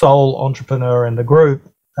sole entrepreneur in the group,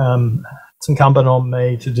 it's incumbent on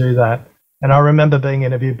me to do that. And I remember being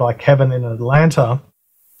interviewed by Kevin in Atlanta,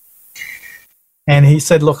 and he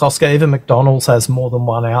said, look, Oscar, even McDonald's has more than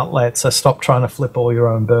one outlet, so stop trying to flip all your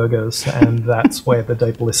own burgers. And that's where the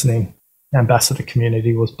Deep Listening Ambassador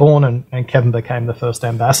Community was born, and Kevin became the first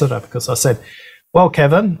ambassador because I said, well,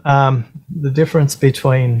 Kevin, the difference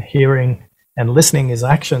between hearing and listening is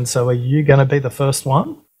action, so are you going to be the first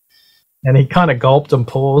one? And he kind of gulped and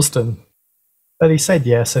paused, but he said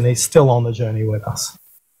yes, and he's still on the journey with us.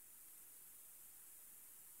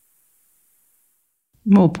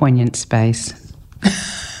 More poignant space.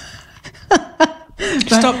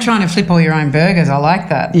 Stop trying to flip all your own burgers. I like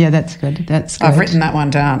that. Yeah, that's good. That's good. I've written that one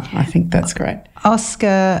down. I think that's great.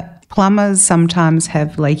 Oscar, plumbers sometimes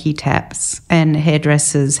have leaky taps and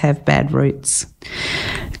hairdressers have bad roots.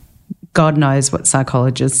 God knows what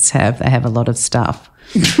psychologists have. They have a lot of stuff.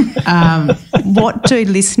 What do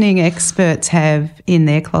listening experts have in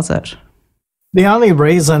their closet? The only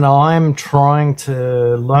reason I'm trying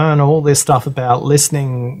to learn all this stuff about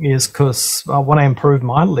listening is because I want to improve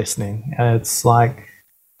my listening. And it's like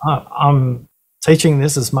I'm teaching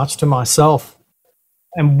this as much to myself.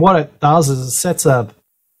 And what it does is it sets a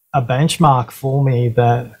benchmark for me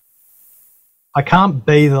that I can't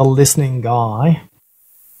be the listening guy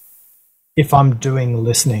if I'm doing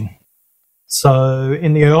listening. So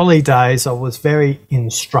in the early days, I was very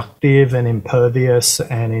instructive and impervious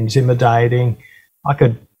and intimidating. I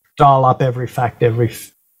could dial up every fact, every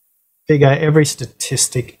figure, every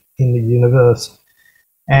statistic in the universe.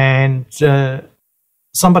 And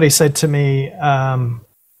somebody said to me,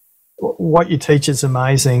 what you teach is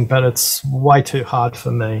amazing, but it's way too hard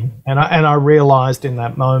for me. And I realized in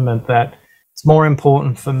that moment that it's more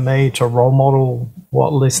important for me to role model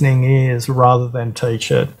what listening is rather than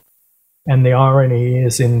teach it. And the irony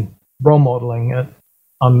is in role modeling it,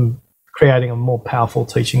 I'm creating a more powerful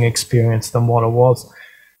teaching experience than what it was.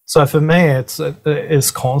 So for me,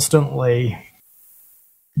 it's constantly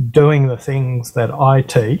doing the things that I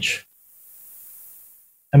teach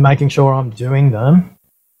and making sure I'm doing them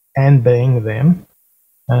and being them,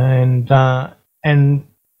 and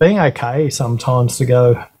being okay sometimes to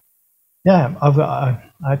go, yeah, I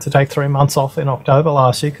had to take 3 months off in October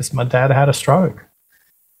last year because my dad had a stroke,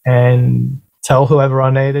 and tell whoever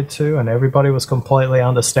I needed to, and everybody was completely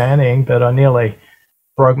understanding, but I nearly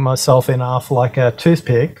broke myself in half like a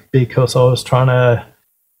toothpick because I was trying to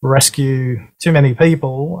rescue too many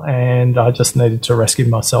people, and I just needed to rescue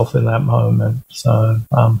myself in that moment. So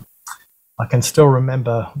I can still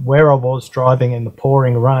remember where I was driving in the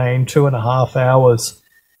pouring rain, 2.5 hours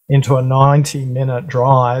into a 90-minute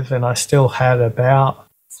drive, and I still had about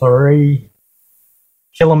 3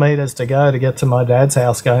 kilometres to go to get to my dad's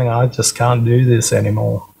house, going, I just can't do this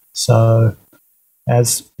anymore. So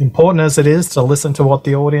as important as it is to listen to what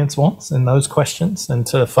the audience wants in those questions and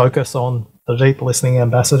to focus on the deep listening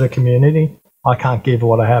ambassador community, I can't give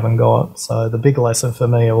what I haven't got. So the big lesson for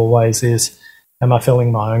me always is, am I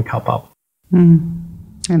filling my own cup up? And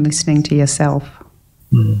listening to yourself.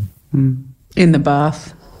 In the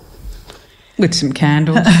bath with some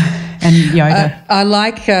candles. And yoga. I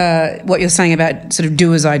like what you're saying about sort of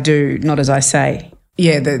do as I do, not as I say.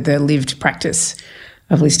 Yeah, the lived practice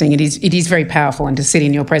of listening. It is very powerful, and to sit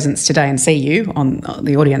in your presence today and see you, on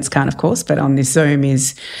the audience can't, of course, but on this Zoom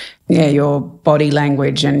is, your body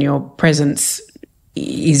language and your presence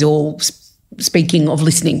is all speaking of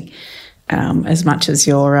listening, as much as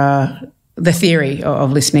your the theory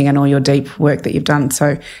of listening and all your deep work that you've done.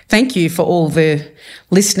 So thank you for all the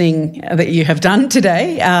listening that you have done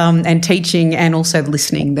today, and teaching, and also the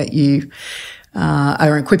listening that you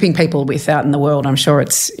are equipping people with out in the world. I'm sure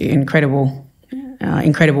it's incredible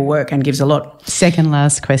work and gives a lot. Second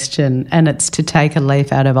last question, and it's to take a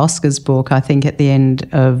leaf out of Oscar's book. I think at the end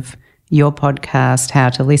of your podcast, How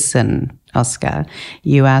to Listen, Oscar,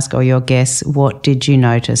 you ask all your guests, what did you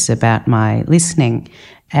notice about my listening?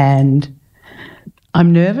 And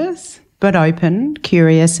I'm nervous, but open,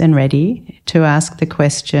 curious and ready to ask the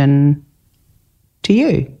question to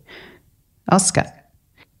you. Oscar,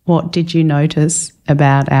 what did you notice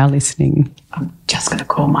about our listening? I'm just going to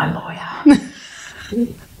call my lawyer.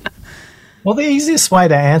 Well, the easiest way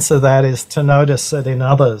to answer that is to notice it in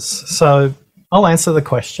others. So I'll answer the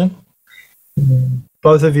question.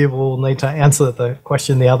 Both of you will need to answer the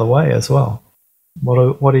question the other way as well.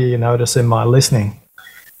 What do you notice in my listening?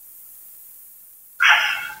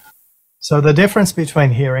 So the difference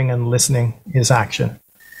between hearing and listening is action.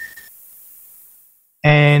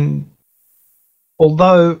 And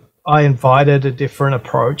although I invited a different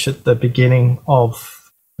approach at the beginning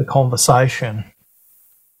of the conversation,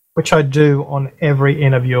 which I do on every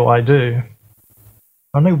interview I do,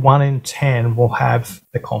 only 1 in 10 will have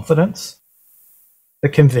the confidence, the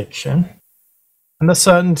conviction, and the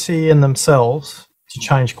certainty in themselves to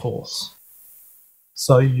change course.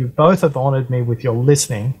 So you both have honoured me with your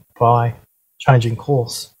listening by changing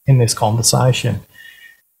course in this conversation.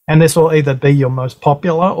 And this will either be your most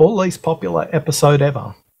popular or least popular episode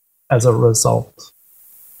ever as a result.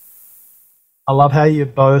 I love how you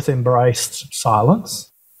both embraced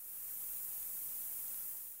silence.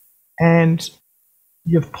 And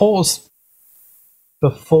you've paused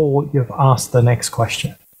before you've asked the next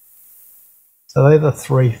question. So they're the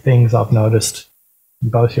 3 things I've noticed in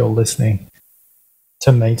both your listening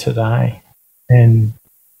to me today. And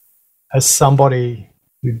as somebody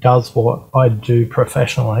who does what I do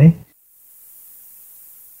professionally,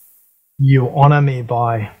 you honour me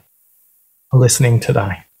by listening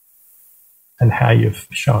today and how you've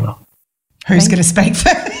shown up. Who's going to speak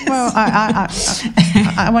first? Well,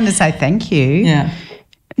 I want to say thank you. Yeah.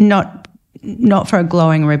 Not for a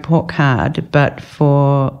glowing report card, but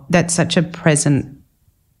for that's such a present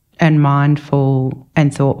and mindful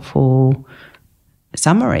and thoughtful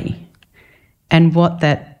summary. And what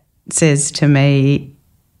that says to me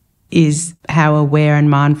is how aware and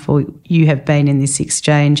mindful you have been in this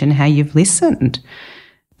exchange and how you've listened,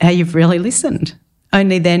 how you've really listened.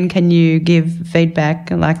 Only then can you give feedback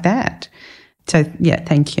like that. So, yeah,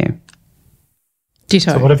 thank you.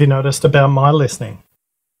 Ditto. So what have you noticed about my listening?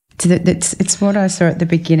 It's what I saw at the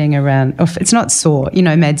beginning around. It's not saw.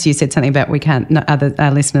 Mads, you said something about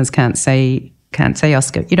our listeners can't see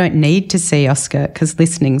Oscar. You don't need to see Oscar because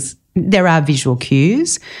there are visual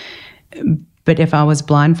cues. But if I was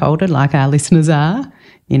blindfolded, like our listeners are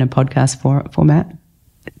in a podcast format,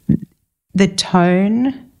 the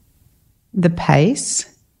tone, the pace,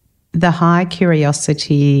 the high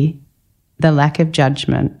curiosity, the lack of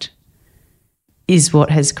judgment, is what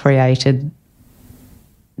has created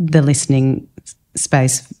the listening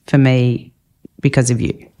space for me because of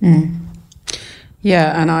you.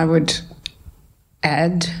 Yeah, and I would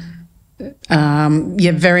add,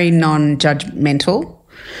 you're very non-judgmental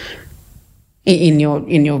in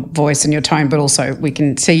your voice and your tone, but also we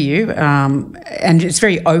can see you, and it's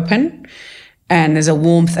very open, and there's a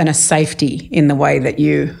warmth and a safety in the way that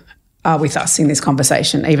you are with us in this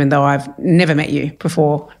conversation, even though I've never met you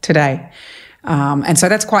before today. And so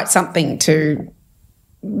that's quite something to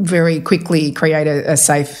very quickly create a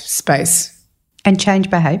safe space. And change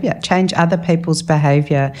behaviour, change other people's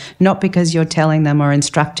behaviour, not because you're telling them or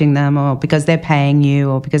instructing them or because they're paying you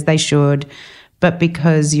or because they should, but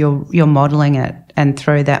because you're modelling it. And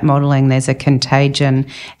through that modelling there's a contagion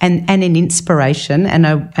and an inspiration and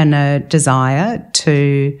a desire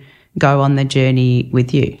to go on the journey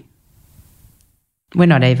with you. We're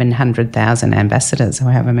not even 100,000 ambassadors or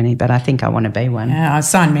however many, but I think I want to be one. Yeah,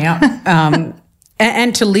 sign me up.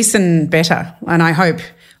 And to listen better. And I hope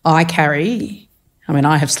I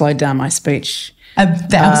have slowed down my speech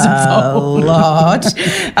 1,000-fold. a lot,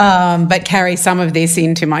 but carry some of this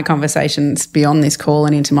into my conversations beyond this call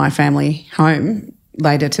and into my family home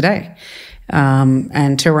later today,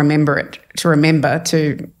 and to remember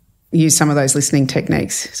to use some of those listening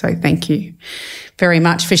techniques. So thank you very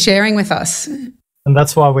much for sharing with us. And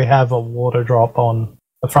that's why we have a water drop on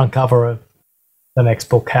the front cover of the next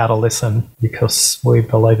book, How to Listen, because we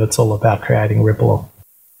believe it's all about creating ripple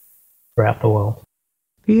throughout the world.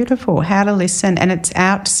 Beautiful. How to Listen, and it's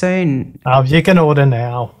out soon. You can order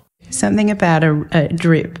now. Something about a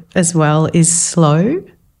drip as well is slow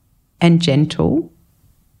and gentle,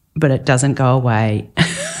 but it doesn't go away.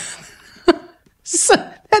 So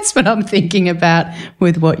that's what I'm thinking about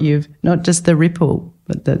with what you've, not just the ripple,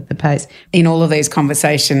 but the pace. In all of these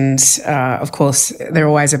conversations, of course, they're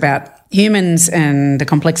always about humans and the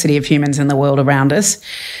complexity of humans in the world around us.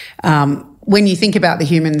 When you think about the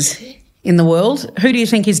humans in the world, who do you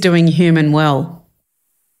think is doing human well?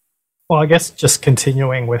 Well, I guess just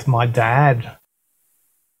continuing with my dad.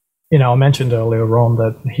 I mentioned earlier on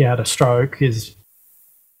that he had a stroke. He's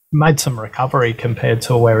made some recovery compared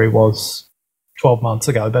to where he was 12 months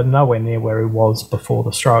ago, but nowhere near where he was before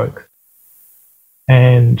the stroke.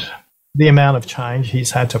 And the amount of change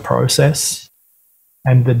he's had to process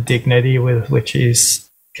and the dignity with which he's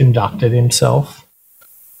conducted himself,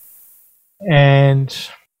 and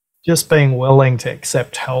just being willing to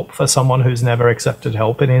accept help for someone who's never accepted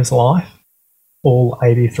help in his life, all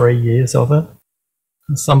 83 years of it.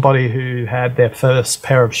 Somebody who had their first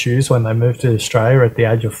pair of shoes when they moved to Australia at the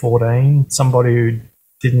age of 14, somebody who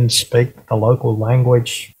didn't speak the local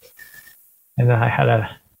language, and they had to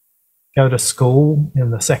go to school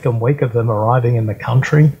in the second week of them arriving in the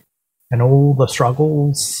country, and all the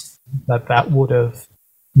struggles that would have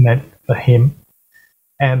meant for him,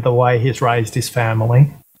 and the way he's raised his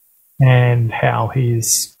family, and how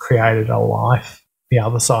he's created a life the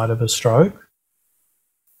other side of a stroke.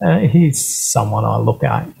 He's someone I look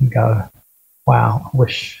at and go, wow, I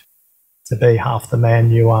wish to be half the man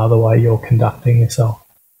you are the way you're conducting yourself.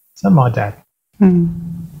 So my dad.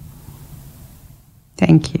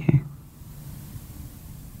 Thank you.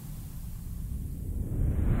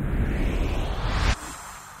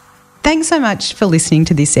 Thanks so much for listening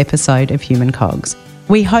to this episode of Human Cogs.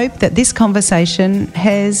 We hope that this conversation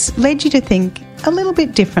has led you to think a little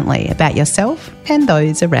bit differently about yourself and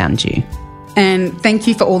those around you. And thank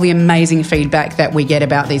you for all the amazing feedback that we get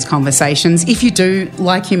about these conversations. If you do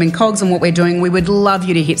like Human Cogs and what we're doing, we would love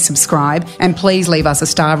you to hit subscribe and please leave us a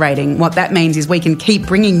star rating. What that means is we can keep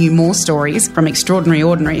bringing you more stories from extraordinary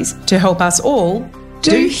ordinaries to help us all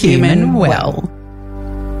do human well.